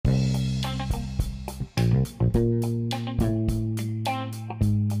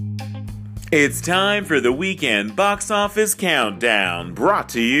It's time for the weekend box office countdown, brought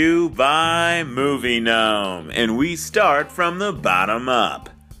to you by Movie Gnome, and we start from the bottom up.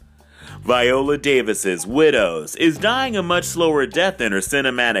 Viola Davis's Widows is dying a much slower death than her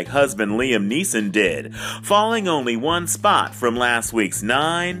cinematic husband Liam Neeson did, falling only one spot from last week's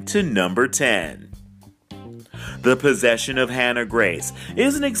 9 to number 10. The Possession of Hannah Grace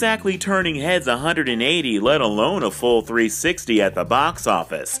isn't exactly turning heads 180, let alone a full 360 at the box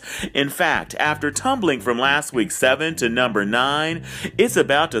office. In fact, after tumbling from last week's 7 to number 9, it's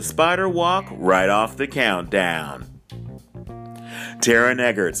about to spider walk right off the countdown. Taron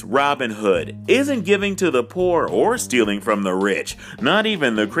Egerton's Robin Hood isn't giving to the poor or stealing from the rich, not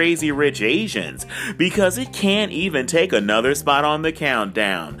even the crazy rich Asians, because it can't even take another spot on the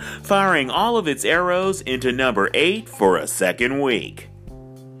countdown, firing all of its arrows into number 8 for a second week.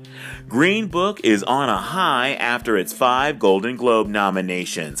 Green Book is on a high after its 5 Golden Globe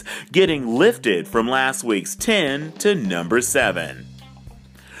nominations, getting lifted from last week's 10 to number 7.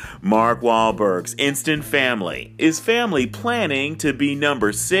 Mark Wahlberg's Instant Family is family planning to be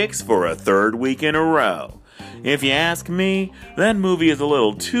number 6 for a third week in a row. If you ask me, that movie is a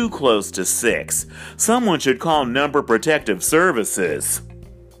little too close to 6. Someone should call Number Protective Services.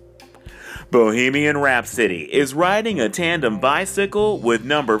 Bohemian Rhapsody is riding a tandem bicycle with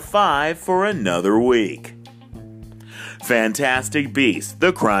number 5 for another week. Fantastic Beasts: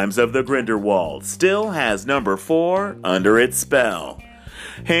 The Crimes of the Grindelwald still has number 4 under its spell.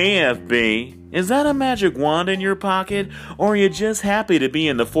 Hey FB, is that a magic wand in your pocket, or are you just happy to be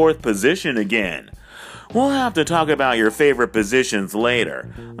in the 4th position again? We'll have to talk about your favorite positions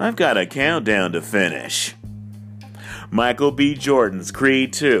later. I've got a countdown to finish. Michael B. Jordan's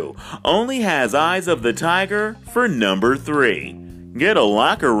Creed 2 only has Eyes of the Tiger for number 3. Get a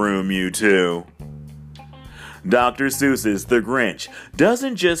locker room, you two. Dr. Seuss's The Grinch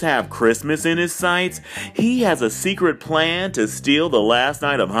doesn't just have Christmas in his sights, he has a secret plan to steal the last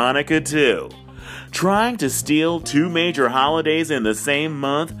night of Hanukkah too. Trying to steal 2 major holidays in the same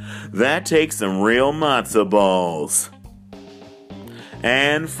month, that takes some real matzo balls.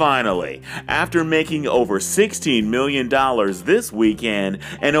 And finally, after making over $16 million this weekend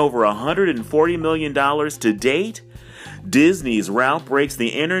and over $140 million to date, Disney's Ralph Breaks the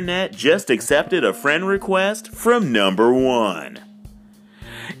Internet just accepted a friend request from number 1.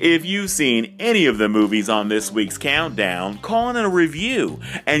 If you've seen any of the movies on this week's countdown, call in a review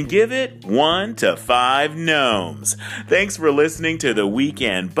and give it 1 to 5 gnomes. Thanks for listening to the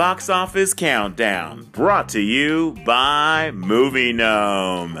Weekend Box Office Countdown, brought to you by Movie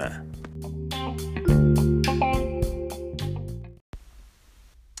Gnome.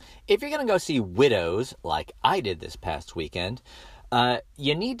 If you're going to go see Widows, like I did this past weekend,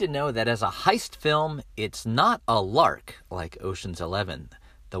 you need to know that as a heist film, it's not a lark like Ocean's 11.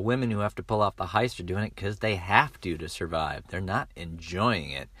 The women who have to pull off the heist are doing it because they have to survive. They're not enjoying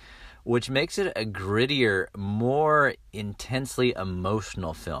it, which makes it a grittier, more intensely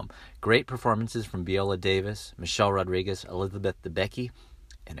emotional film. Great performances from Viola Davis, Michelle Rodriguez, Elizabeth Debicki,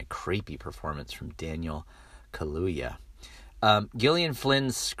 and a creepy performance from Daniel Kaluuya. Gillian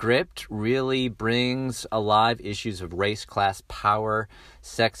Flynn's script really brings alive issues of race, class, power,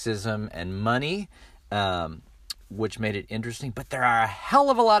 sexism, and money, which made it interesting. But there are a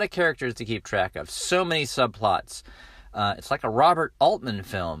hell of a lot of characters to keep track of. So many subplots. It's like a Robert Altman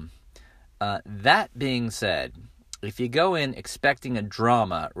film. That being said, if you go in expecting a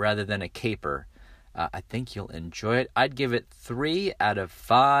drama rather than a caper, I think you'll enjoy it. I'd give it 3 out of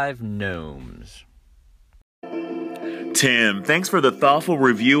 5 gnomes. Tim, thanks for the thoughtful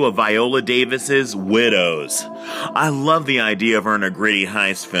review of Viola Davis's Widows. I love the idea of her in a gritty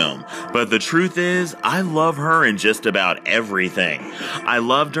heist film, but the truth is, I love her in just about everything. I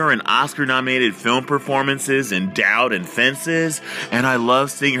loved her in Oscar-nominated film performances in Doubt and Fences, and I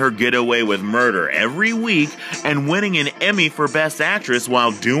love seeing her get away with murder every week and winning an Emmy for Best Actress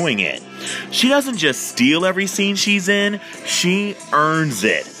while doing it. She doesn't just steal every scene she's in, she earns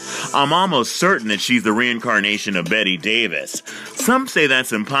it. I'm almost certain that she's the reincarnation of Bette Davis. Some say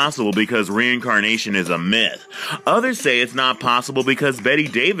that's impossible because reincarnation is a myth. Others say it's not possible because Bette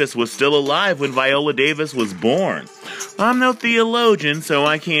Davis was still alive when Viola Davis was born. I'm no theologian, so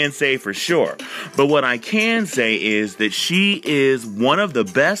I can't say for sure. But what I can say is that she is one of the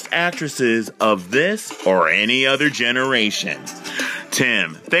best actresses of this or any other generation.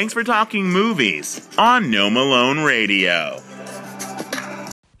 Tim, thanks for talking movies on No Malone Radio.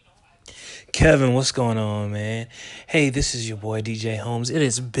 Kevin, what's going on, man? Hey, this is your boy DJ Holmes. It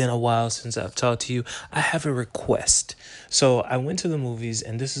has been a while since I've talked to you. I have a request. So I went to the movies,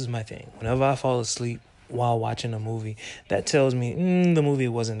 and this is my thing. Whenever I fall asleep, while watching a movie, that tells me the movie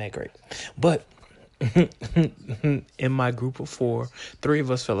wasn't that great. But in my group of 4, 3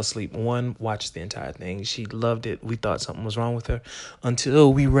 of us fell asleep. One watched the entire thing. She loved it. We thought something was wrong with her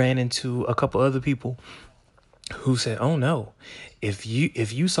until we ran into a couple other people who said, "Oh no, if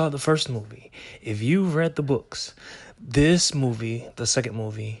you saw the first movie, if you read the books, this movie, the second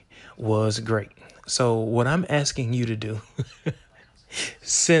movie, was great." So what I'm asking you to do,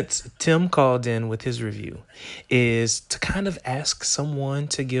 since Tim called in with his review, is to kind of ask someone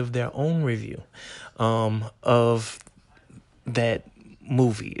to give their own review of that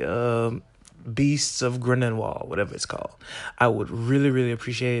movie, Beasts of Grindelwald, whatever it's called. I would really, really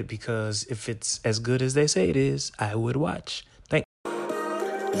appreciate it, because if it's as good as they say it is, I would watch. Thanks.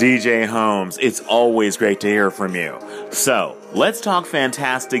 DJ Holmes, it's always great to hear from you. So, let's talk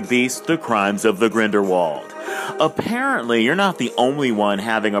Fantastic Beasts: The Crimes of the Grindelwald. Apparently, you're not the only one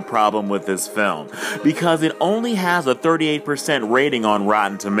having a problem with this film, because it only has a 38% rating on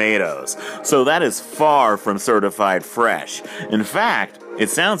Rotten Tomatoes, so that is far from certified fresh. In fact, it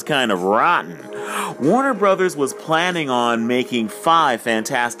sounds kind of rotten. Warner Brothers was planning on making 5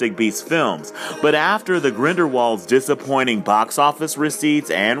 Fantastic Beasts films, but after the Grindelwald's disappointing box office receipts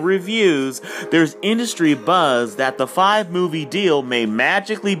and reviews, there's industry buzz that the 5-movie deal may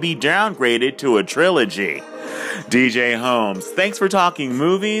magically be downgraded to a trilogy. DJ Holmes, thanks for talking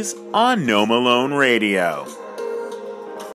movies on No Malone Radio.